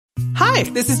Hi,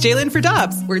 this is Jalen for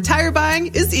Dobbs, where tire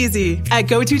buying is easy. At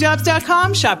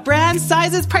GoToDobbs.com, shop brands,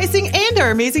 sizes, pricing, and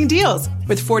our amazing deals.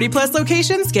 With 40-plus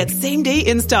locations, get same-day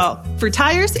install. For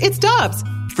tires, it's Dobbs.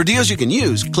 For deals you can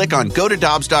use, click on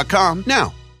GoToDobbs.com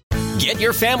now. Get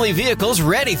your family vehicles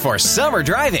ready for summer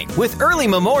driving with early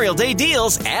Memorial Day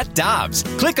deals at Dobbs.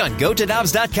 Click on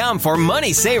GoToDobbs.com for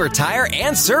money saver tire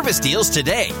and service deals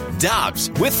today. Dobbs,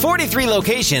 with 43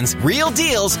 locations, real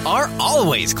deals are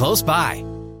always close by.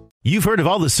 You've heard of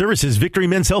all the services Victory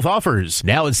Men's Health offers.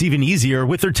 Now it's even easier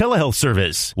with their telehealth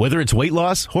service. Whether it's weight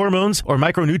loss, hormones, or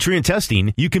micronutrient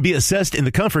testing, you can be assessed in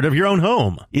the comfort of your own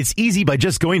home. It's easy by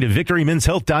just going to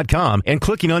victorymenshealth.com and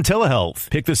clicking on telehealth.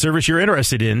 Pick the service you're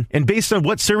interested in, and based on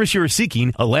what service you are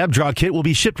seeking, a lab draw kit will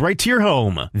be shipped right to your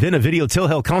home. Then a video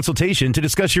telehealth consultation to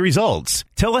discuss your results.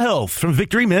 Telehealth from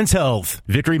Victory Men's Health.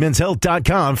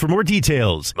 victorymenshealth.com for more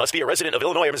details. Must be a resident of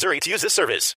Illinois or Missouri to use this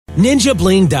service.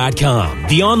 NinjaBling.com,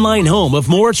 the online home of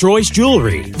Moritz Royce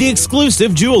Jewelry, the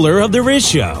exclusive jeweler of the Riz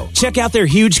Show. Check out their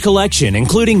huge collection,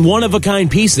 including one-of-a-kind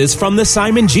pieces from the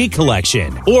Simon G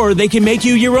collection. Or they can make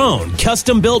you your own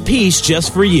custom-built piece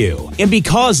just for you. And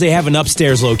because they have an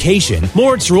upstairs location,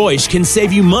 Moritz Royce can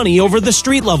save you money over the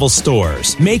street-level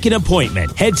stores. Make an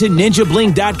appointment. Head to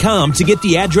NinjaBling.com to get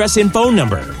the address and phone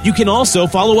number. You can also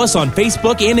follow us on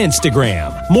Facebook and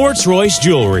Instagram. Moritz Royce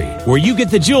Jewelry, where you get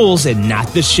the jewels and not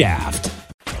the shaft.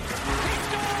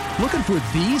 Looking for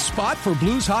the spot for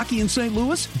blues hockey in St.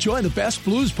 Louis? Join the best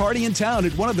blues party in town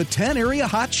at one of the 10 area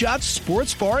Hot Shots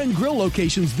sports bar and grill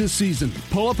locations this season.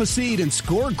 Pull up a seat and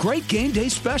score great game day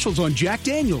specials on Jack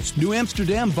Daniels, New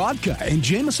Amsterdam vodka, and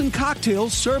Jameson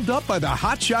cocktails served up by the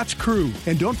Hot Shots crew.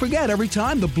 And don't forget, every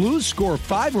time the Blues score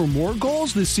 5 or more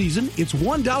goals this season, it's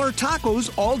 $1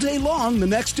 tacos all day long the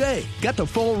next day. Get the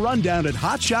full rundown at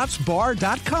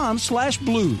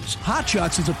hotshotsbar.com/blues. Hot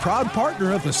Shots is a proud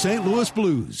partner of the St. Louis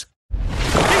Blues.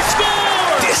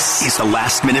 This is the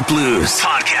Last Minute Blues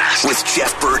podcast with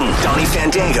Jeff Burton, Donny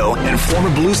Fandango, and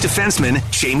former Blues defenseman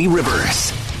Jamie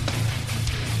Rivers.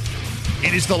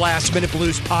 It is the Last Minute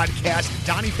Blues podcast.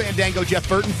 Donny Fandango, Jeff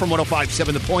Burton from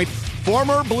 105.7 The Point,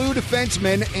 former Blue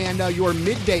defenseman and your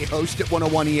midday host at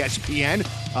 101 ESPN,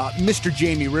 Mr.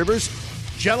 Jamie Rivers.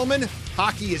 Gentlemen,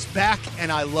 hockey is back, and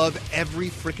I love every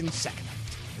freaking second.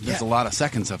 There's a lot of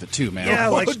seconds of it, too, man.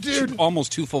 Yeah, dude.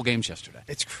 Almost 2 full games yesterday.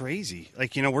 It's crazy.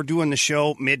 Like, we're doing the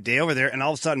show midday over there, and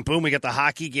all of a sudden, boom, we got the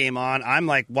hockey game on. I'm,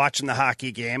 like, watching the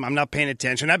hockky game. I'm not paying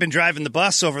attention. I've been driving the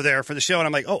bus over there for the show, and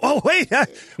I'm like, oh wait,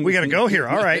 we got to go here.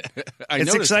 All right.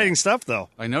 It's exciting stuff, though.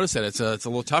 I noticed that. It's a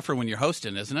little tougher when you're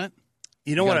hosting, isn't it?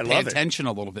 You know what? I love it. Pay attention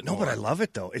a little bit more. No, but I love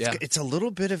it, though. It's a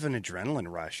little bit of an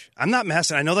adrenaline rush. I'm not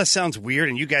messing. I know that sounds weird,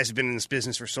 and you guys have been in this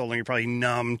business for so long, you're probably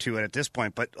numb to it at this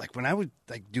point. But, like, when I was,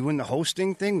 like, doing the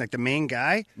hosting thing, like, the main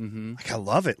guy, like, I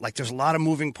love it. Like, there's a lot of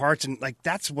moving parts, and, like,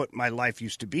 that's what my life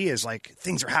used to be is, like,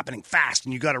 things are happening fast,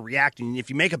 and you got to react. And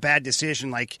if you make a bad decision,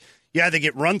 like, you either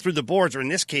get run through the boards, or in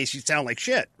this case, you sound like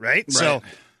shit, right? So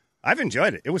I've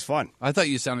enjoyed it. It was fun. I thought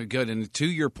you sounded good. And to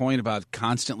your point about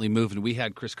constantly moving, we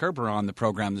had Chris Kerber on the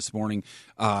program this morning,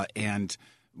 and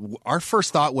our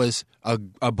first thought was a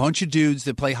bunch of dudes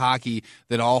that play hockey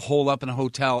that all hole up in a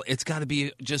hotel. It's got to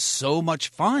be just so much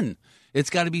fun. It's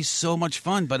got to be so much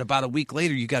fun. But about a week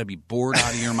later, you got to be bored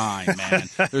out of your mind, man.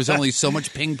 There's only so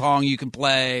much ping pong you can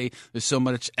play. There's so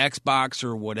much Xbox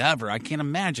or whatever. I can't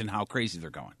imagine how crazy they're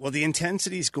going. Well, the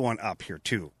intensity's going up here,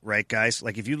 too, right, guys?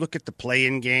 Like, if you look at the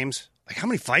play-in games, like, how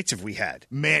many fights have we had?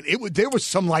 Man, there was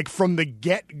some, like, from the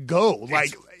get-go.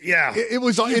 Like,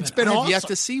 it's been awesome. I've yet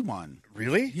to see one.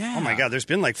 Really? Yeah. Oh, my God. There's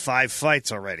been like 5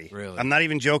 fights already. Really? I'm not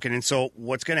even joking. And so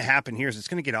what's going to happen here is it's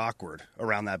going to get awkward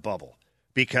around that bubble.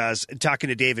 Because talking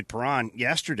to David Perron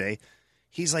yesterday,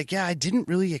 he's like, I didn't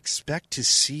really expect to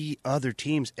see other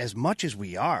teams as much as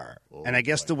we are. Oh, and I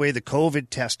guess the way the COVID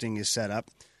testing is set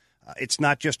up, it's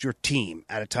not just your team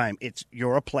at a time. It's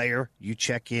you're a player, you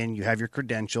check in, you have your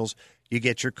credentials, you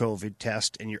get your COVID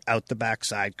test, and you're out the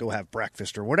backside, go have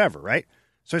breakfast or whatever, right?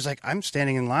 So he's like, I'm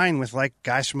standing in line with, like,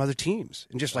 guys from other teams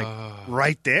and just, like,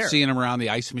 right there. Seeing them around the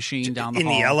ice machine down the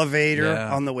hall. In the elevator,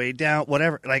 on the way down,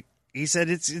 whatever. Like, he said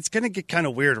it's going to get kind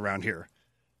of weird around here.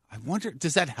 I wonder,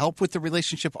 does that help with the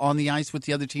relationship on the ice with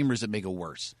the other team, or does it make it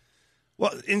worse?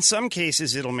 Well, in some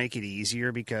cases, it'll make it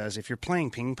easier because if you're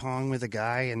playing ping pong with a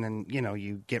guy and then,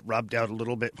 you get rubbed out a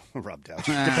little bit. Rubbed out.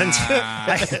 Depends.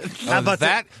 How about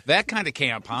that kind of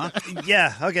camp, huh?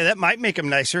 Yeah. Okay. That might make him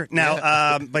nicer.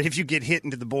 Now, but if you get hit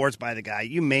into the boards by the guy,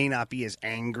 you may not be as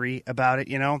angry about it,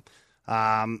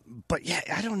 But, yeah,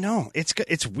 I don't know.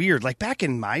 It's weird. Like, back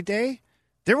in my day,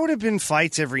 there would have been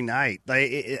fights every night.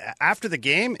 Like after the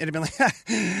game, it'd have been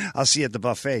like, "I'll see you at the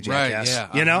buffet, jackass." Right,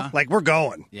 yeah, You know, like we're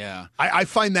going. Yeah. I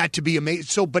find that to be amazing.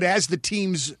 So, but as the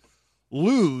teams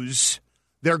lose,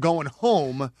 they're going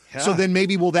home. Yeah. So then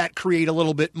maybe will that create a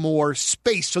little bit more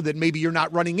space so that maybe you're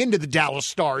not running into the Dallas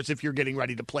Stars if you're getting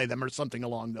ready to play them or something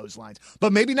along those lines.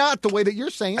 But maybe not the way that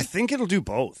you're saying. I think it'll do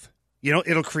both. You know,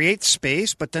 it'll create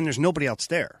space, but then there's nobody else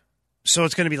there. So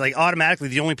it's going to be like automatically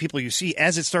the only people you see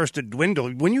as it starts to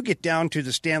dwindle. When you get down to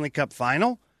the Stanley Cup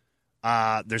final,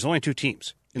 there's only 2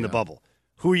 teams in the bubble.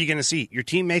 Who are you going to see? Your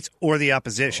teammates or the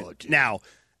opposition? Now,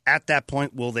 at that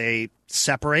point, will they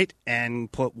separate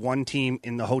and put one team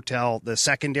in the hotel, the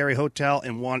secondary hotel,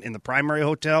 and one in the primary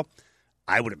hotel?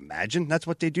 I would imagine that's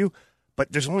what they do.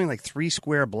 But there's only like 3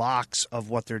 square blocks of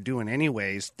what they're doing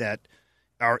anyways that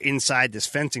are inside this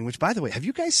fencing, which, by the way, have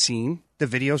you guys seen the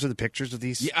videos or the pictures of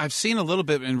these? Yeah, I've seen a little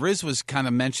bit, and Riz was kind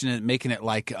of mentioning it, making it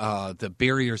like the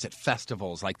barriers at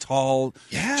festivals, like tall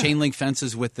chain link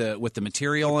fences with the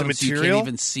material on them, so you can't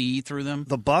even see through them.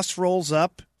 The bus rolls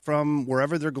up from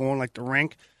wherever they're going, like the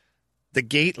rink. The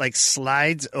gate like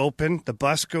slides open. The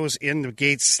bus goes in. The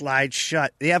gate slides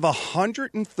shut. They have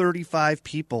 135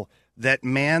 people that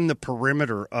man the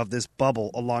perimeter of this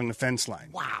bubble along the fence line.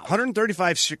 Wow.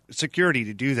 135 security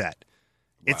to do that.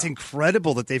 Wow. It's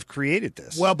incredible that they've created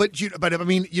this. Well, but I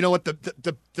mean, you know what?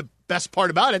 The best part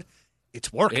about it,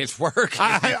 it's working. It's working.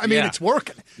 I mean, it's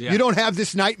working. Yeah. You don't have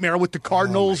this nightmare with the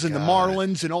Cardinals and the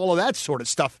Marlins and all of that sort of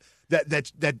stuff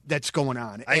that's going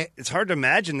on. It's hard to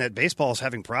imagine that baseball is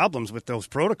having problems with those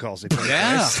protocols.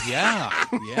 Yeah.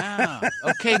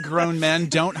 Okay, grown men,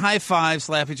 don't high five,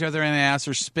 slap each other in the ass,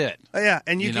 or spit. Yeah,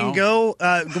 and you can go.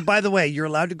 By the way, you're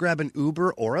allowed to grab an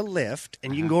Uber or a Lyft,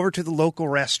 and you can go over to the local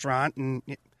restaurant and.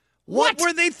 What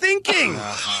were they thinking?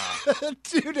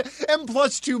 Dude, and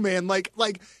 +2, man.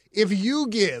 Like if you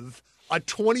give a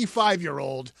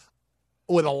 25-year-old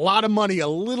with a lot of money a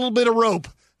little bit of rope,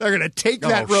 they're going to take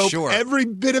that rope, every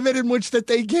bit of it in which that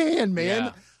they can, man.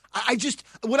 Yeah.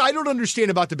 What I don't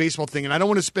understand about the baseball thing, and I don't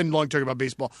want to spend long talking about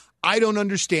baseball, I don't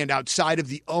understand outside of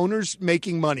the owners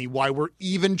making money why we're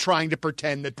even trying to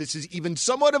pretend that this is even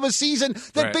somewhat of a season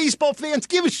that baseball fans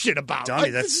give a shit about.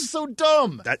 Donny, this is so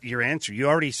dumb. That's your answer. You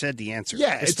already said the answer.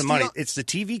 Yeah, it's the money. It's the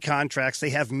TV contracts. They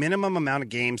have minimum amount of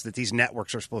games that these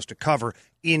networks are supposed to cover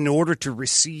in order to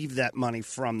receive that money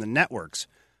from the networks.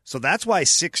 So that's why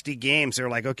 60 games, they're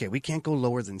like, okay, we can't go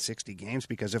lower than 60 games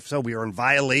because if so, we are in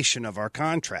violation of our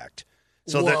contract.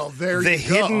 So there you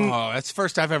go. Oh, that's the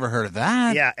first I've ever heard of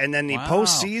that. Yeah, and then the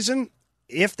postseason,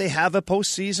 if they have a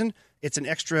postseason, it's an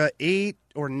extra $800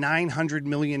 or $900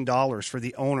 million for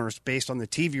the owners based on the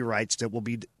TV rights that will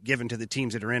be given to the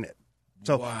teams that are in it.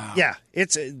 So, yeah,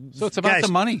 it's about guys,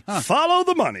 the money. Huh? Follow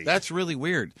the money. That's really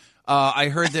weird. I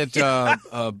heard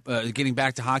that getting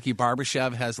back to hockey,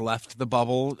 Barbashev has left the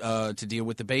bubble to deal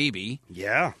with the baby.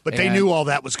 Yeah. But they knew all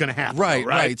that was going to happen.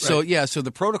 Right. So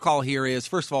the protocol here is,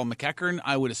 first of all, McEachern,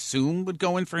 I would assume, would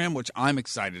go in for him, which I'm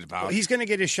excited about. Well, he's going to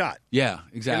get his shot. Yeah,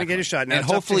 exactly. He's going to get his shot. Now, and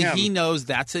hopefully he knows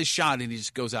that's his shot, and he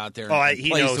just goes out there and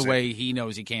plays the way he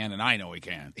knows he can, and I know he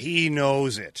can. He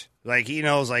knows it. Like, he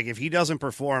knows, like, if he doesn't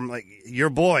perform, like, your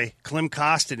boy, Klim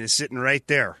Kostin, is sitting right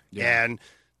there. Yeah. And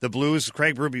the Blues,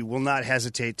 Craig Berube, will not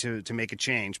hesitate to make a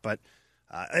change. But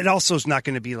it also is not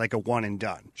going to be like a one and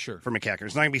done for McEachern.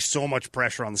 It's not going to be so much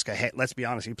pressure on this guy. Hey, let's be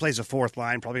honest. He plays a fourth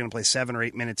line, probably going to play 7 or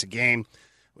 8 minutes a game.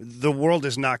 The world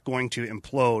is not going to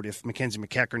implode if Mackenzie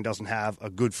McEachern doesn't have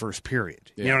a good first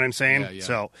period. Yeah. You know what I'm saying? Yeah.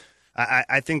 So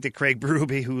I think that Craig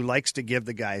Berube, who likes to give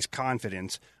the guys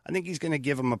confidence, I think he's going to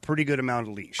give them a pretty good amount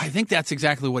of leash. I think that's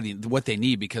exactly what they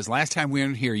need, because last time we were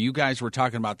in here, you guys were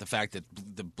talking about the fact that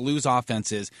the Blues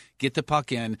offense is get the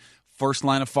puck in, first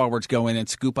line of forwards go in and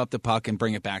scoop up the puck and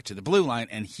bring it back to the blue line,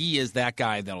 and he is that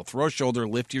guy that'll throw a shoulder,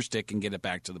 lift your stick, and get it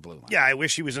back to the blue line. Yeah, I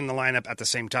wish he was in the lineup at the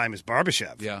same time as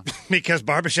Barbashev. Yeah. Because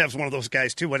Barbashev's one of those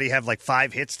guys, too. What did he have, like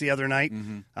 5 hits the other night?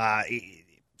 Mm-hmm.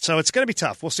 So it's going to be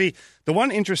tough. We'll see. The one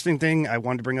interesting thing I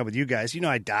wanted to bring up with you guys,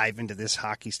 I dive into this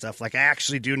hockey stuff. Like, I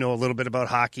actually do know a little bit about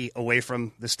hockey away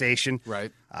from the station.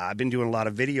 Right. I've been doing a lot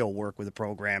of video work with the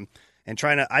program and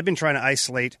I've been trying to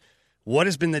isolate what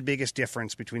has been the biggest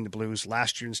difference between the Blues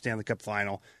last year in the Stanley Cup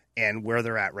Final and where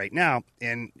they're at right now.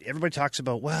 And everybody talks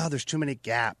about, well, there's too many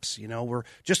gaps. We're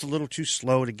just a little too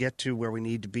slow to get to where we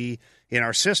need to be in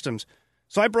our systems.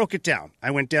 So I broke it down.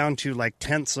 I went down to like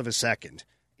tenths of a second.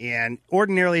 And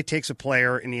ordinarily it takes a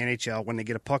player in the NHL, when they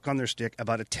get a puck on their stick,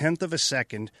 about a tenth of a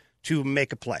second to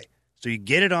make a play. So you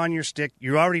get it on your stick,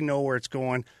 you already know where it's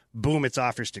going, boom, it's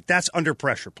off your stick. That's under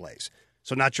pressure plays.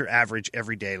 So not your average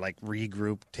everyday, like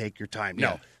regroup, take your time.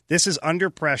 No, this is under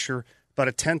pressure, about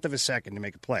a tenth of a second to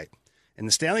make a play. In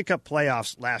the Stanley Cup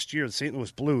playoffs last year, the St.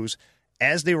 Louis Blues,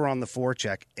 as they were on the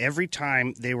forecheck, every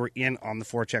time they were in on the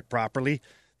forecheck properly,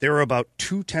 they were about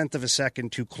 0.2 of a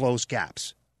second to close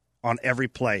gaps on every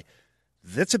play.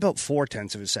 That's about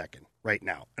 0.4 of a second right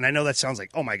now. And I know that sounds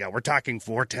like, oh my God, we're talking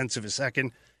 0.4 of a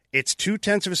second. It's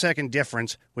 0.2 of a second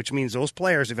difference, which means those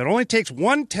players, if it only takes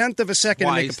 1/10 of a second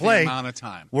to make a play, amount of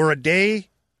time. We're a day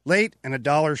late and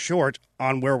 $1 short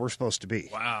on where we're supposed to be.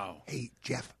 Wow. Hey,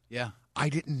 Jeff. Yeah. I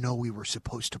didn't know we were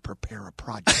supposed to prepare a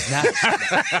project.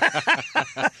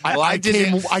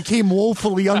 I came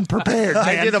woefully unprepared. Man.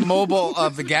 I did a mobile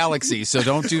of the Galaxy, so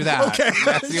don't do that. Okay.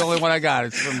 That's the only one I got.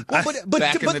 It's from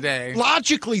back in the day.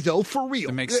 Logically, though, for real.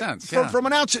 It makes sense. From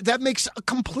an outside, that makes a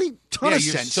complete ton of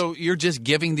sense. So you're just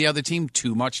giving the other team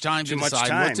too much time to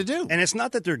decide what to do. And it's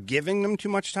not that they're giving them too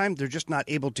much time. They're just not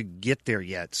able to get there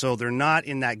yet. So they're not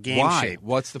in that game shape.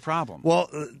 What's the problem? Well,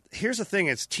 here's the thing.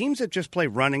 It's teams that just play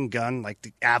run and gun, like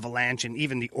the Avalanche and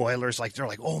even the Oilers, like they're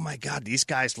like, oh my God, these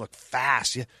guys look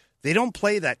fast. They don't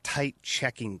play that tight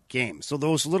checking game. So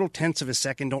those little tenths of a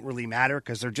second don't really matter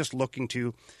because they're just looking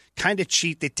to kind of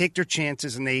cheat. They take their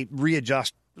chances and they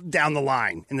readjust down the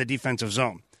line in the defensive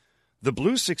zone. The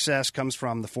Blues' success comes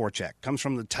from the forecheck, comes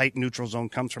from the tight neutral zone,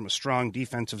 comes from a strong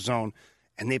defensive zone,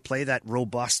 and they play that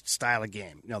robust style of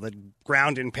game. The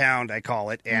ground and pound, I call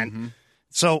it. And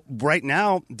so right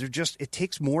now, it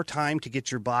takes more time to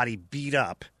get your body beat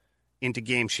up into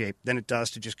game shape than it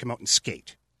does to just come out and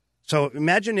skate. So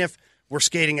imagine if we're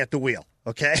skating at the wheel,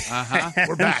 okay?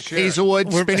 We're back. Sure.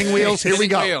 Hazelwood, spinning wheels. Here we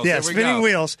go. Spinning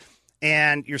wheels.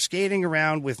 And you're skating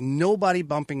around with nobody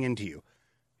bumping into you.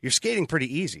 You're skating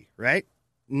pretty easy, right?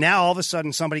 Now, all of a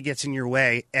sudden, somebody gets in your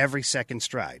way every second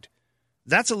stride.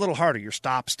 That's a little harder. Your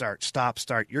stop, start.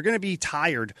 You're going to be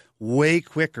tired way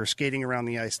quicker skating around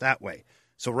the ice that way.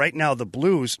 So right now, the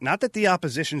Blues, not that the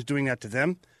opposition's doing that to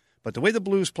them, but the way the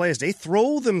Blues play is they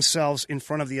throw themselves in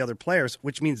front of the other players,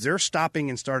 which means they're stopping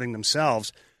and starting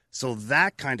themselves. So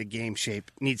that kind of game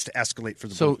shape needs to escalate for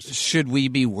the Blues. So should we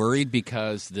be worried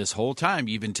because this whole time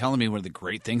you've been telling me one of the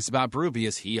great things about Berube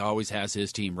is he always has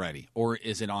his team ready? Or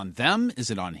is it on them? Is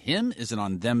it on him? Is it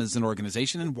on them as an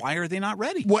organization? And why are they not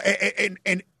ready? Well,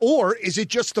 or is it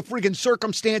just the friggin'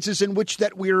 circumstances in which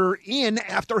that we're in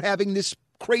after having this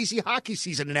crazy hockey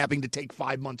season and having to take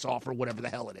 5 months off or whatever the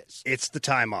hell it is? It's the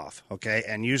time off, okay?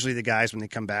 And usually the guys, when they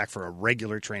come back for a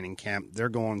regular training camp, they're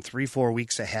going 3-4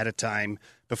 weeks ahead of time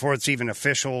before it's even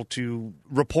official to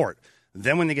report.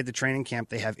 Then when they get to training camp,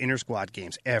 they have inter-squad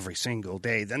games every single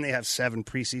day. Then they have 7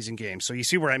 preseason games. So you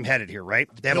see where I'm headed here, right?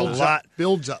 They have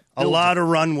builds up. A lot of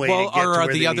runway to get to where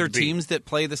are the other need to be. teams that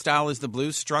play the style as the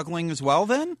Blues struggling as well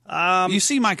then? You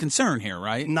see my concern here,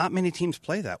 right? Not many teams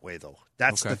play that way, though.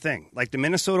 That's the thing. Like the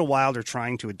Minnesota Wild are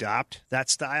trying to adopt that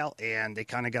style, and they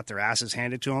kind of got their asses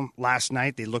handed to them. Last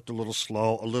night, they looked a little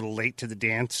slow, a little late to the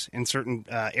dance in certain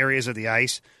areas of the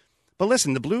ice. But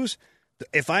listen, the Blues,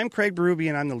 if I'm Craig Berube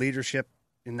and I'm the leadership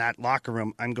in that locker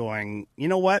room, I'm going, you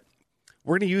know what?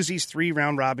 We're going to use these 3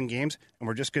 round-robin games, and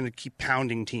we're just going to keep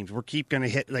pounding teams. We're keep going to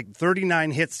hit like 39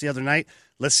 hits the other night.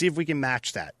 Let's see if we can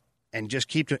match that. And just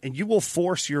keep doing, and you will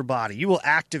force your body. You will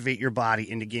activate your body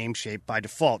into game shape by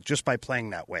default just by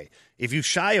playing that way. If you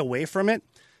shy away from it,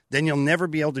 then you'll never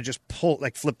be able to just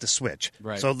flip the switch.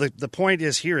 Right. So the point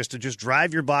is to just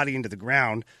drive your body into the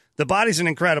ground. The body's an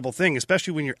incredible thing,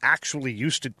 especially when you're actually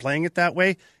used to playing it that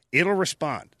way. It'll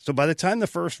respond. So by the time the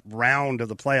first round of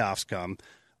the playoffs come,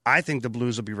 I think the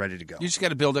Blues will be ready to go. You just got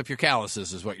to build up your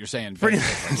calluses, is what you're saying, pretty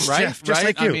right? Just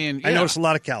like you. I noticed a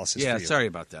lot of calluses. Yeah, for you. Sorry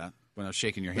about that. When I was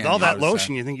shaking your hand. With all that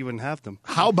lotion, you think you wouldn't have them.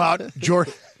 How about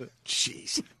Jordan?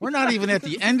 Jeez. We're not even at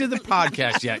the end of the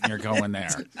podcast yet, and you're going there.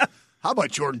 How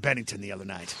about Jordan Bennington the other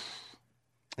night?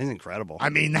 He's incredible. I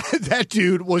mean, that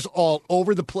dude was all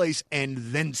over the place and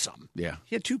then some. Yeah.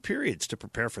 He had 2 periods to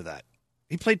prepare for that.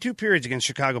 He played 2 periods against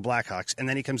Chicago Blackhawks, and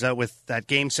then he comes out with that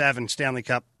Game 7 Stanley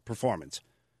Cup performance.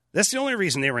 That's the only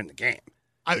reason they were in the game.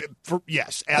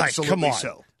 Yes, absolutely. Come on.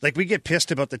 So. Like, we get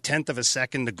pissed about the 10th of a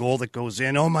second, the goal that goes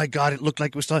in. Oh, my God, it looked like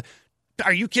it was still.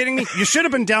 Are you kidding me? You should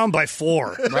have been down by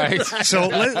 4. Right. So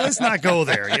let's not go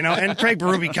there, And Craig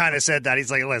Berube kind of said that.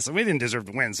 He's like, listen, we didn't deserve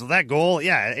to win. So that goal,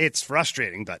 yeah, it's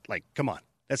frustrating, but, come on.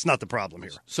 That's not the problem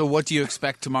here. So what do you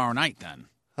expect tomorrow night, then?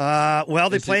 Well,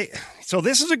 they play. So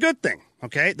this is a good thing,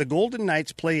 okay? The Golden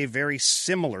Knights play a very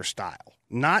similar style.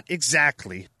 Not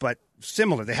exactly, but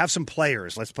similar. They have some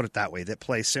players, let's put it that way, that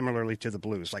play similarly to the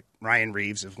Blues. Like Ryan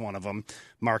Reeves is one of them.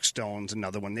 Mark Stone's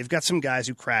another one. They've got some guys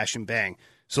who crash and bang.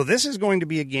 So this is going to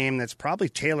be a game that's probably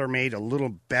tailor-made a little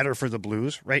better for the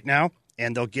Blues right now,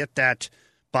 and they'll get that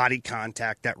body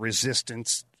contact, that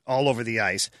resistance all over the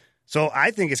ice. So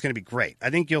I think it's going to be great. I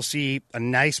think you'll see a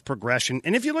nice progression.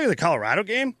 And if you look at the Colorado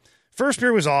game, first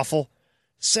period was awful.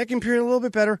 Second period, a little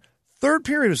bit better. Third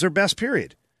period was their best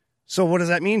period. So what does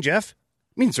that mean, Jeff?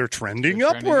 It means they're trending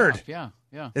upward. Yeah.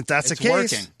 If that's the It's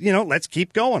case, working. let's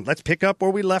keep going. Let's pick up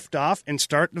where we left off and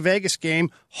start the Vegas game,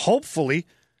 hopefully,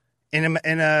 in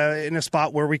a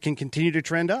spot where we can continue to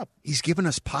trend up. He's giving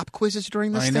us pop quizzes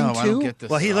during this I know, thing, I too? don't get this.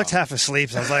 Well, he looked half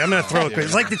asleep, so I was like, I'm going to throw it.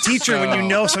 It's like the teacher when you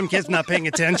know some kid's not paying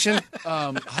attention.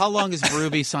 How long is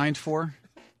Berube signed for?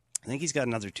 I think he's got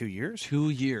another 2 years. 2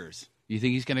 years. You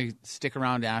think he's going to stick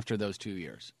around after those 2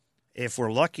 years? If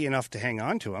we're lucky enough to hang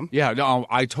on to him. Yeah, no,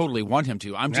 I totally want him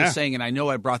to. I'm just saying, and I know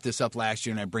I brought this up last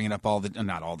year, and I bring it up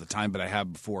not all the time, but I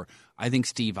have before. I think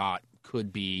Steve Ott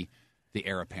could be the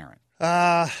heir apparent.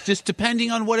 Just depending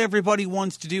on what everybody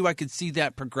wants to do, I could see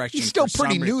that progression. He's still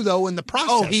pretty new, though, in the process.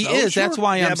 Oh, he is. Sure. That's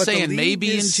why I'm but saying the maybe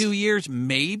league in 2 years,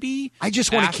 maybe. I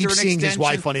just want to keep after an seeing his extension.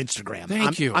 wife on Instagram.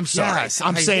 Thank you. I'm sorry. Yes,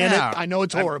 I'm saying yeah. it. I know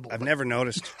it's horrible. I've never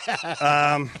noticed.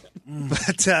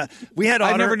 But we had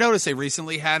I honor. never noticed they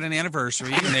recently had an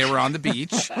anniversary and they were on the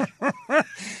beach.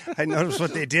 I noticed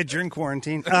what they did during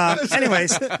quarantine.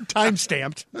 Anyways, Time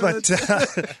stamped. but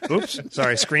oops,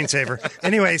 sorry, screensaver.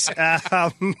 Anyways,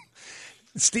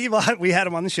 Steve Ott, we had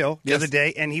him on the show the other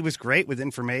day, and he was great with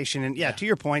information. And to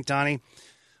your point, Donnie,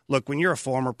 look, when you're a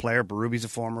former player, Berube's a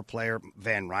former player,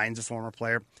 Van Ryn's a former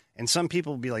player, and some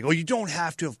people will be like, "Oh, you don't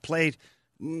have to have played."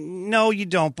 No, you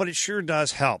don't, but it sure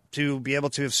does help to be able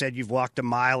to have said you've walked a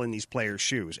mile in these players'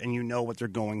 shoes and you know what they're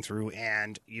going through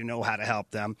and you know how to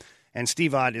help them. And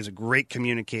Steve Ott is a great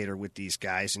communicator with these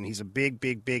guys, and he's a big,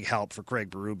 big, big help for Craig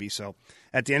Berube. So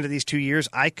at the end of these 2 years,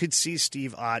 I could see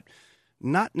Steve Ott,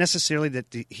 not necessarily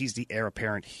that he's the heir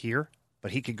apparent here, but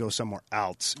he could go somewhere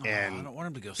else and I don't want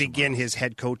him to go begin somewhere his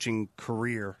head coaching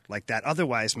career like that.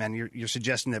 Otherwise, man, you're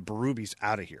suggesting that Berube's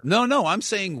out of here. No, I'm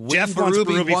saying when Jeff wants Berube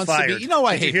Berube wants to fired. be. You know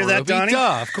I Did you hate hear that, Berube. Donnie?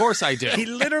 Duh, of course I do. He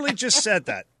literally just said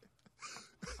that.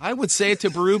 I would say it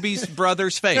to Berube's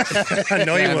brother's face.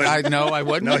 No, you wouldn't. I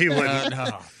wouldn't. No, he wouldn't.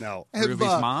 No. No. Berube's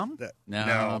mom?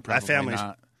 No, probably that family's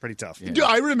not. pretty tough. Dude,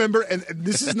 I remember, and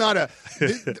this is not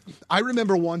I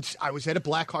remember once I was at a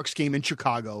Blackhawks game in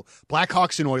Chicago,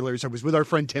 Blackhawks and Oilers. I was with our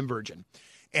friend Tim Virgin,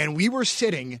 and we were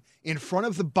sitting in front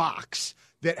of the box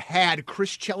that had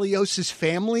Chris Chelios'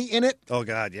 family in it. Oh,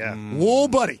 God, yeah. Whoa,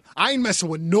 buddy. I ain't messing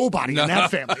with nobody in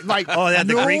that family. Like, the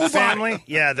nobody. Greek family?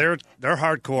 Yeah, they're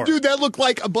hardcore. Dude, that looked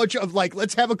like a bunch of,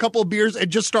 let's have a couple of beers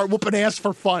and just start whooping ass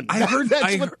for fun. I heard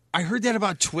that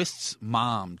about Twist's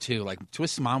mom, too. Like,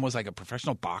 Twist's mom was like a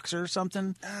professional boxer or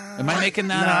something. Am I making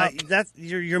that up?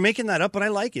 You're making that up, but I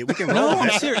like it. We can roll No, with I'm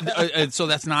it. serious. So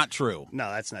that's not true. No,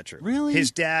 that's not true. Really?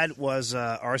 His dad was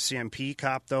a RCMP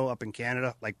cop, though, up in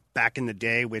Canada, like back in the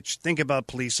day, which think about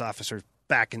police officers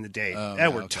back in the day.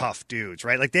 That were tough dudes,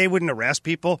 right? Like they wouldn't arrest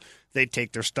people. They'd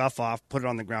take their stuff off, put it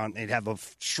on the ground, and they'd have a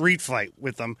street fight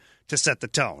with them to set the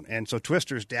tone. And so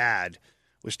Twister's dad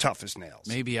was tough as nails.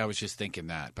 Maybe I was just thinking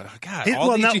that. But, God,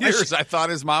 I thought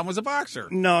his mom was a boxer.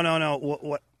 No.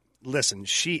 What? Listen,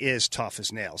 she is tough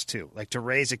as nails, too. Like, to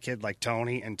raise a kid like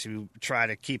Tony and to try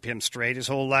to keep him straight his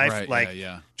whole life.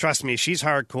 Right, Trust me, she's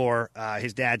hardcore.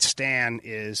 His dad, Stan,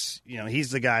 is, he's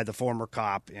the guy, the former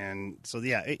cop. And so,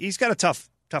 he's got a tough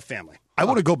family. I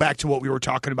want to go back to what we were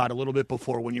talking about a little bit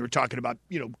before when you were talking about,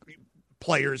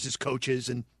 players as coaches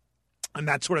and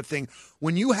that sort of thing.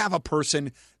 When you have a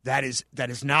person that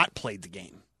has not played the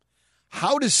game,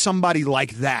 how does somebody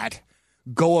like that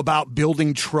go about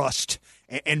building trust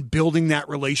and building that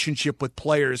relationship with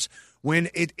players when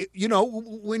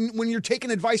when you're taking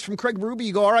advice from Craig Berube,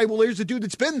 you go, all right, well, there's a dude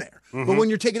that's been there. Mm-hmm. But when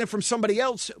you're taking it from somebody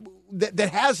else that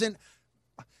hasn't,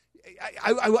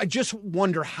 I just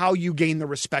wonder how you gain the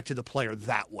respect of the player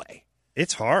that way.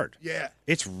 It's hard. Yeah.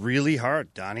 It's really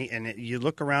hard, Donnie. And you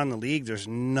look around the league, there's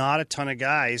not a ton of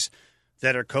guys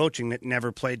that are coaching that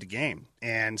never played the game.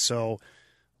 And so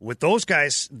what those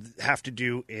guys have to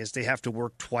do is they have to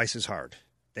work twice as hard.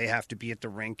 They have to be at the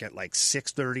rink at like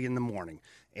 6:30 in the morning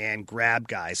and grab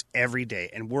guys every day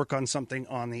and work on something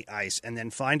on the ice and then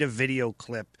find a video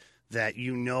clip that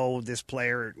this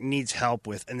player needs help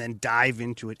with and then dive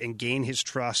into it and gain his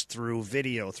trust through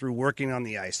video, through working on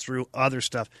the ice, through other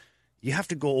stuff. You have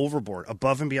to go overboard,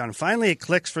 above and beyond. Finally, it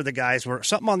clicks for the guys where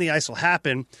something on the ice will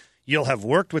happen. You'll have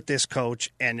worked with this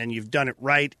coach, and then you've done it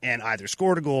right and either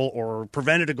scored a goal or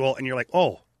prevented a goal, and you're like,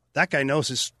 oh, that guy knows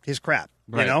his crap,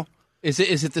 right. Is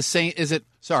it the same? Is it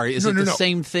the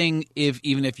same thing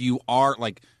even if you are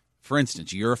like, for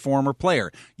instance, you're a former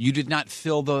player, you did not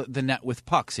fill the net with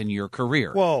pucks in your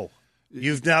career. Whoa.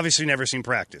 You've obviously never seen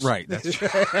practice. Right. That's true.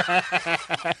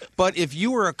 But if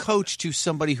you were a coach to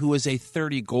somebody who is a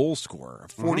 30-goal scorer, a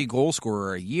 40-goal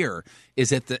scorer a year,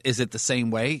 is it the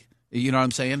same way? You know what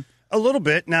I'm saying? A little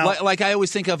bit. Now, like I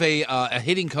always think of a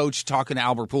hitting coach talking to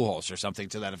Albert Pujols or something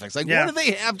to that effect. It's like, what do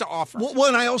they have to offer? Well,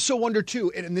 and I also wonder, too,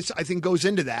 and this, I think, goes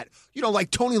into that.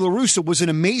 Like Tony La Russa was an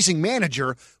amazing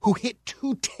manager who hit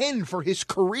 .210 for his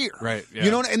career. Right.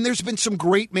 Yeah. And there's been some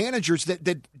great managers that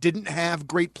didn't have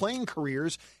great playing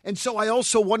careers. And so I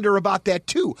also wonder about that,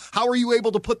 too. How are you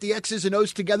able to put the X's and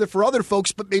O's together for other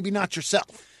folks, but maybe not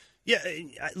yourself? Yeah,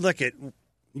 look at...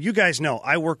 You guys know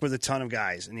I work with a ton of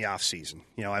guys in the off season.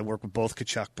 I work with both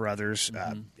Tkachuk brothers,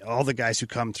 all the guys who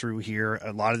come through here.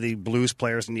 A lot of the Blues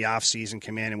players in the off season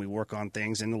come in and we work on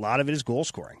things, and a lot of it is goal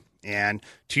scoring. And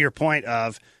to your point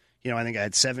of, I think I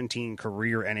had 17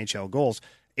 career NHL goals.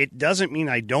 It doesn't mean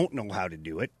I don't know how to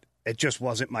do it. It just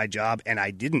wasn't my job, and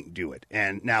I didn't do it.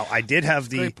 And now I did have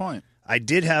Great point. I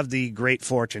did have the great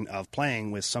fortune of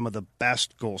playing with some of the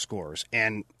best goal scorers.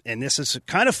 And this is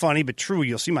kind of funny but true.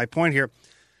 You'll see my point here.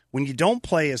 When you don't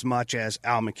play as much as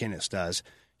Al McInnes does,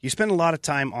 you spend a lot of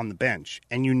time on the bench,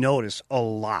 and you notice a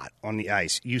lot on the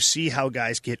ice. You see how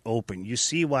guys get open. You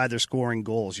see why they're scoring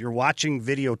goals. You're watching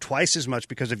video twice as much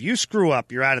because if you screw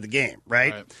up, you're out of the game,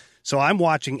 right? So I'm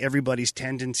watching everybody's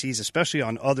tendencies, especially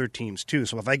on other teams too.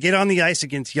 So if I get on the ice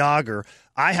against Jágr,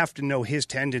 I have to know his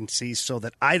tendencies so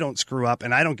that I don't screw up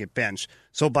and I don't get benched.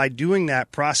 So by doing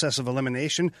that process of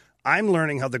elimination, I'm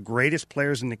learning how the greatest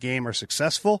players in the game are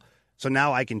successful. So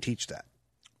now I can teach that.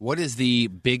 What is the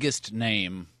biggest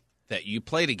name that you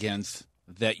played against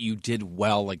that you did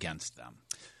well against them?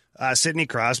 Sidney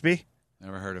Crosby.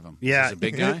 Never heard of him. Yeah. He's a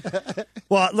big guy?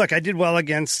 Well, look, I did well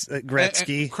against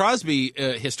Gretzky. Crosby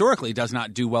historically does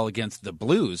not do well against the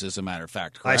Blues, as a matter of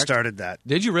fact, correct? I started that.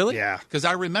 Did you really? Yeah. Because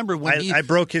I remember when I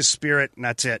broke his spirit, and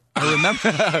that's it.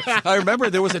 I remember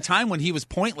there was a time when he was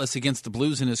pointless against the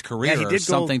Blues in his career, he did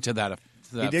something to that effect.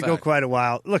 He did go quite a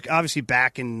while. Look, obviously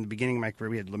back in the beginning of my career,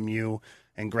 we had Lemieux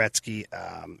and Gretzky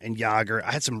and Jágr.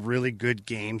 I had some really good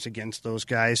games against those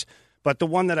guys. But the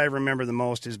one that I remember the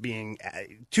most is being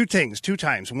two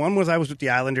times. One was I was with the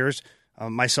Islanders,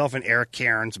 myself and Eric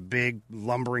Cairns, big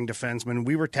lumbering defenseman.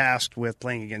 We were tasked with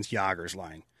playing against Jágr's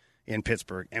line in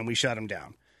Pittsburgh, and we shut him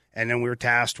down. And then we were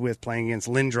tasked with playing against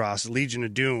Lindros, Legion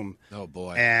of Doom. Oh,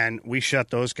 boy. And we shut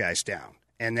those guys down.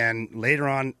 And then later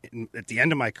on, at the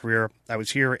end of my career, I was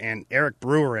here, and Eric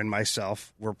Brewer and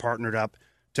myself were partnered up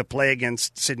to play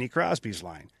against Sidney Crosby's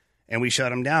line. And we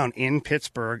shut him down in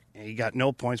Pittsburgh. And he got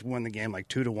no points. We won the game like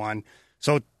 2-1.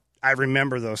 So I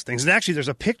remember those things. And actually, there's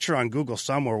a picture on Google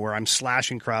somewhere where I'm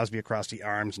slashing Crosby across the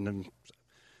arms, and then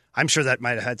I'm sure that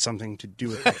might have had something to do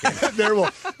with it. There,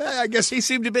 well, I guess he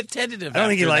seemed a bit tentative. I don't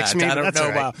think he likes me. I don't know.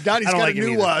 Right. Donnie's got a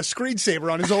new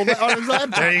screensaver on his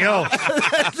laptop. There you go.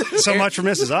 So much for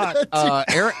Mrs. Ott.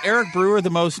 Eric Brewer, the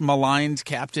most maligned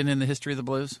captain in the history of the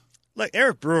Blues? Look,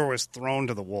 Eric Brewer was thrown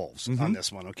to the wolves on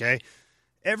this one, okay?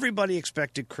 Everybody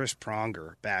expected Chris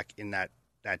Pronger back in that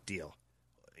deal.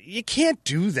 You can't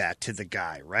do that to the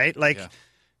guy, right?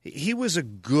 He was a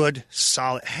good,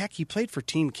 solid... Heck, he played for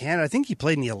Team Canada. I think he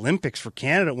played in the Olympics for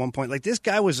Canada at one point. This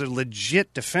guy was a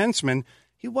legit defenseman.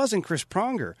 He wasn't Chris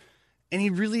Pronger. And he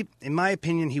really, in my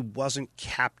opinion, he wasn't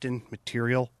captain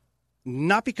material.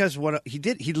 Not because what he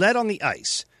did. He led on the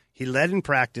ice. He led in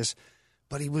practice.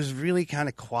 But he was really kind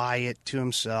of quiet to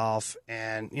himself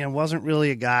and, wasn't really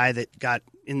a guy that got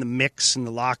in the mix in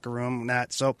the locker room and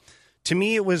that. So... to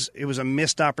me, it was a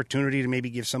missed opportunity to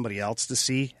maybe give somebody else to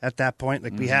see at that point.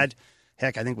 We had, I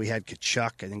think we had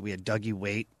Tkachuk. I think we had Dougie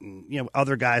Waite and,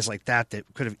 other guys like that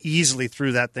could have easily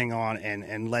threw that thing on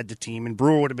and led the team. And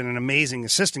Brewer would have been an amazing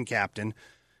assistant captain.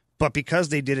 But because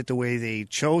they did it the way they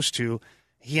chose to,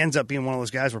 he ends up being one of those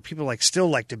guys where people still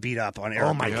like to beat up on Eric.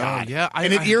 Oh, my God. Yeah.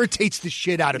 And it irritates the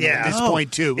shit out of me at this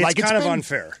point, too. It's kind of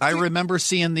unfair. I remember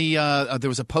seeing there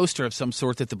was a poster of some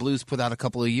sort that the Blues put out a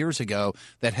couple of years ago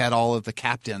that had all of the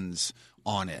captains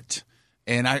on it.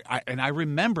 And I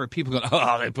remember people going,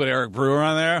 oh, they put Eric Brewer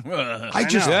on there?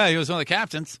 Yeah, he was one of the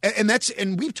captains.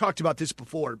 And we've talked about this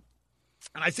before.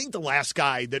 And I think the last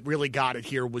guy that really got it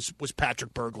here was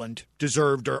Patrick Berglund,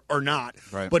 deserved or not.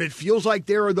 Right. But it feels like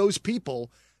there are those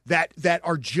people that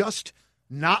are just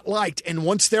not liked. And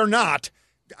once they're not,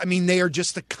 they are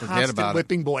just the constant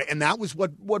whipping boy. And that was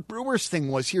what Brewer's thing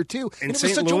was here, too. And it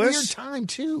was such a weird time,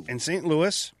 too. In St.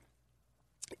 Louis,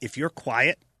 if you're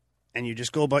quiet and you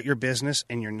just go about your business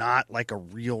and you're not like a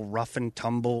real rough and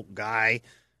tumble guy,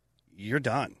 you're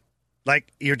done.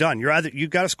 You're done. You've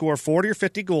got to score 40 or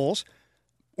 50 goals,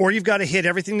 or you've got to hit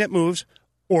everything that moves,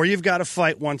 or you've got to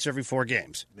fight once every 4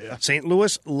 games. Yeah. St.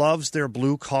 Louis loves their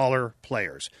blue-collar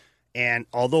players. And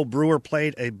although Brewer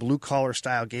played a blue-collar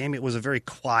style game, it was a very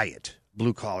quiet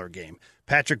blue-collar game.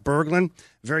 Patrick Berglund,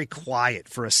 very quiet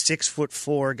for a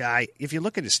 6'4" guy. If you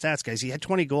look at his stats, guys, he had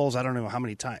 20 goals, I don't know how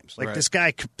many times. This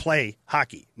guy could play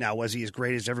hockey. Now, was he as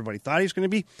great as everybody thought he was going to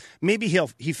be? Maybe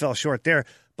he fell short there.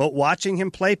 But watching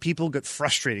him play, people get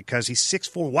frustrated because he's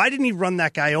 6'4". Why didn't he run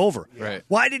that guy over? Right.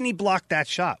 Why didn't he block that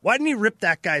shot? Why didn't he rip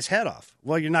that guy's head off?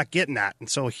 Well, you're not getting that. And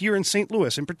so here in St.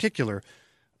 Louis in particular,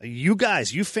 you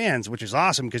guys, you fans, which is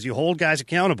awesome because you hold guys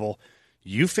accountable,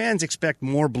 you fans expect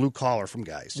more blue collar from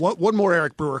guys. One more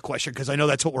Eric Brewer question, because I know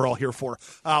that's what we're all here for.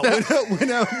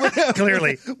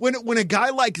 Clearly. When a guy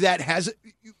like that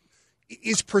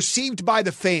is perceived by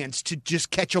the fans to just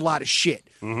catch a lot of shit,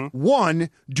 one,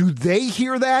 do they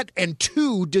hear that? And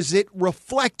two, does it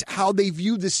reflect how they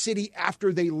view the city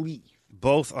after they leave?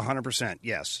 Both 100%,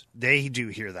 yes. They do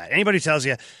hear that. Anybody tells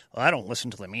you, well, I don't listen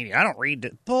to the media, I don't read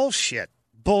it. Bullshit.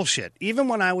 Even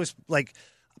when I was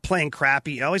playing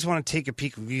crappy, I always want to take a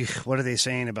peek. What are they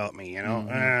saying about me?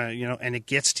 And it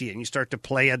gets to you, and you start to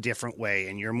play a different way,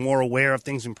 and you're more aware of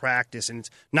things in practice, and it's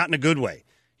not in a good way.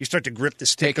 You start to grip the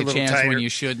stick a little tighter. Take a chance when you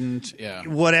shouldn't. Yeah.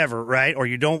 Whatever, right? Or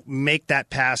you don't make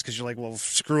that pass because you're like, well,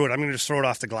 screw it. I'm going to just throw it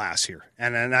off the glass here.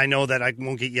 And then I know that I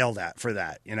won't get yelled at for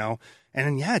that, And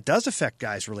then, it does affect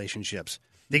guys' relationships.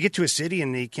 They get to a city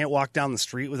and they can't walk down the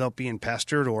street without being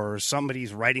pestered, or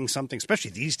somebody's writing something,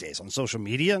 especially these days on social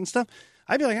media and stuff.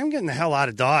 I'd be like, I'm getting the hell out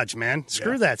of Dodge, man.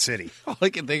 Screw that city. All I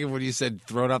can think of when you said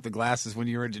throw it off the glasses when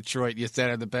you were in Detroit, you sat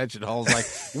on the bench and Hall's like,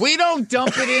 we don't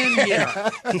dump it in here.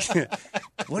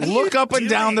 Look up and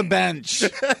down the bench.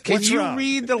 Can you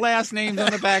read the last names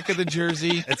on the back of the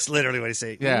jersey? It's literally what he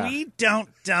say. Yeah. We don't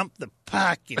dump the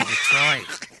puck in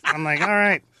Detroit. I'm like, all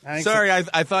right. Sorry,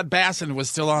 I thought Basson was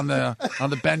still on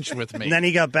the bench with me. And then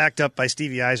he got backed up by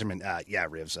Stevie Eiserman.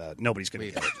 Rivs. Nobody's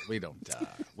going to get it. We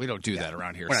don't do that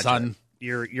around here, son.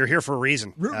 You're here for a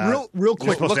reason. Real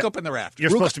quick, look up in the rafters.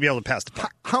 You're supposed to be able to pass the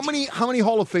puck. How many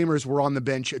Hall of Famers were on the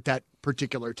bench at that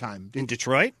particular time? In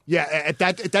Detroit? Yeah, at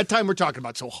that time we're talking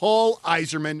about. So Hall,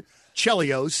 Eiserman,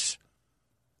 Chelios,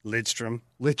 Lidstrom,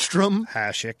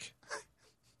 Hasek,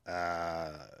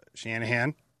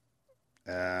 Shanahan.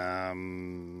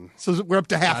 So we're up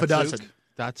to half a dozen.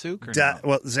 Datsuk?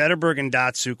 Well, Zetterberg and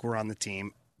Datsuk were on the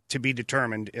team, to be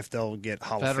determined if they'll get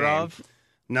Hall of Fame.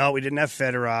 No, we didn't have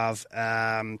Fedorov.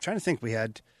 I'm trying to think. We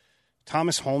had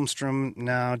Thomas Holmstrom.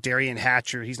 No, Darian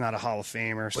Hatcher. He's not a Hall of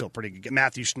Famer. Still pretty good.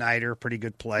 Matthew Schneider, pretty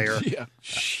good player. Yeah.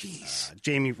 Jeez.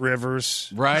 Jamie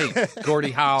Rivers. Right.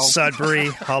 Gordie Howe. Sudbury,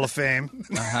 Hall of Fame.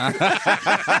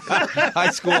 High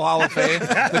School Hall of Fame.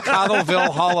 The Cottleville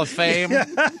Hall of Fame. Yeah,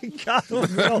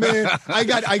 Cottleville. Man,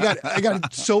 I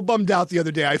got so bummed out the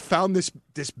other day. I found this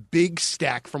big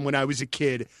stack from when I was a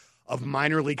kid of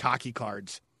minor league hockey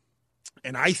cards.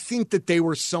 And I think that they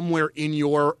were somewhere in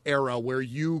your era where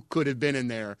you could have been in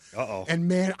there. Uh-oh. And,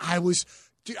 man, I was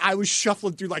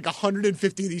shuffling through like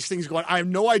 150 of these things going, I have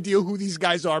no idea who these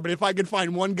guys are, but if I could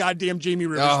find one goddamn Jamie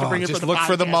Rivers to bring in for the look podcast,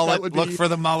 for the mullet. Look for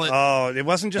the mullet. Oh, it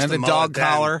wasn't just and the dog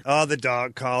collar. Oh, the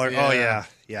dog collar. Yeah. Oh, yeah.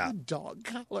 The dog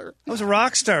collar. I was a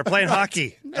rock star playing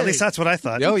hockey. At least that's what I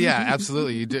thought. Oh, yeah,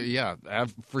 absolutely. You do, yeah,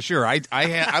 for sure. I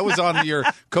was on your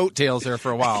coattails there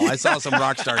for a while. I saw some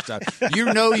rock star stuff.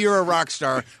 You know you're a rock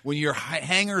star when your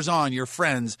hangers-on, your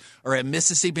friends, are at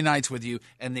Mississippi Nights with you,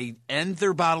 and they end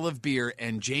their bottle of beer,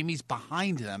 and Jamie's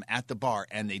behind them at the bar,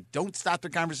 and they don't stop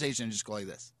their conversation and just go like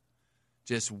this.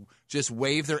 Just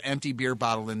wave their empty beer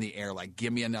bottle in the air like,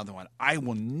 give me another one. I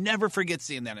will never forget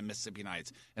seeing that at Mississippi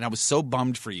Nights. And I was so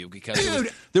bummed for you because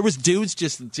there was dudes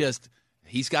just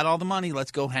he's got all the money.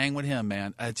 Let's go hang with him,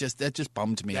 man. That just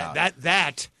bummed me out.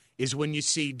 That is when you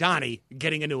see Donny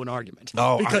getting into an argument.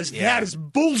 Oh, because that is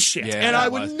bullshit. Yeah, and I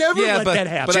would never let that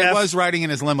happen. But I was riding in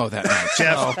his limo that night.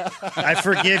 Jeff, I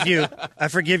forgive you. I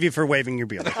forgive you for waving your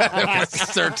beer. It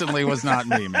certainly was not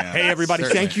me, man. Hey, everybody,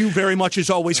 thank you very much, as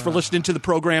always, for listening to the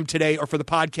program today or for the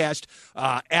podcast.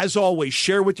 As always,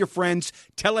 share with your friends.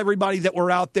 Tell everybody that we're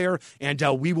out there, and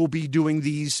we will be doing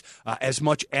these as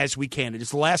much as we can. It is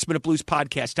the Last Minute Blues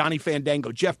podcast. Donny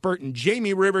Fandango, Jeff Burton,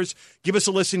 Jamie Rivers. Give us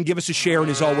a listen. Give us a share.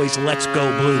 And as always, let's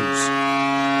go Blues.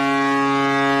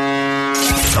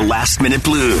 The Last Minute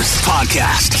Blues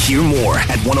podcast. Hear more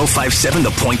at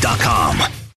 1057thepoint.com.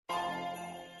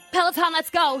 Peloton, let's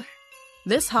go.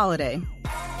 This holiday,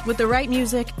 with the right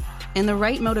music and the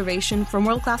right motivation from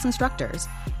world-class instructors,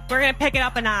 we're going to pick it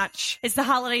up a notch. It's the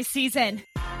holiday season.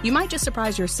 You might just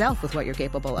surprise yourself with what you're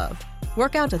capable of.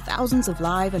 Work out to thousands of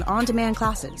live and on-demand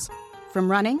classes,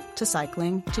 from running to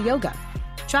cycling to yoga.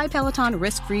 Try Peloton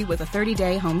risk-free with a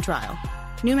 30-day home trial.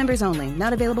 New members only.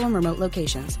 Not available in remote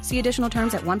locations. See additional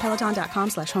terms at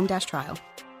onepeloton.com/home-trial.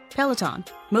 Peloton.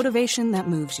 Motivation that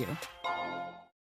moves you.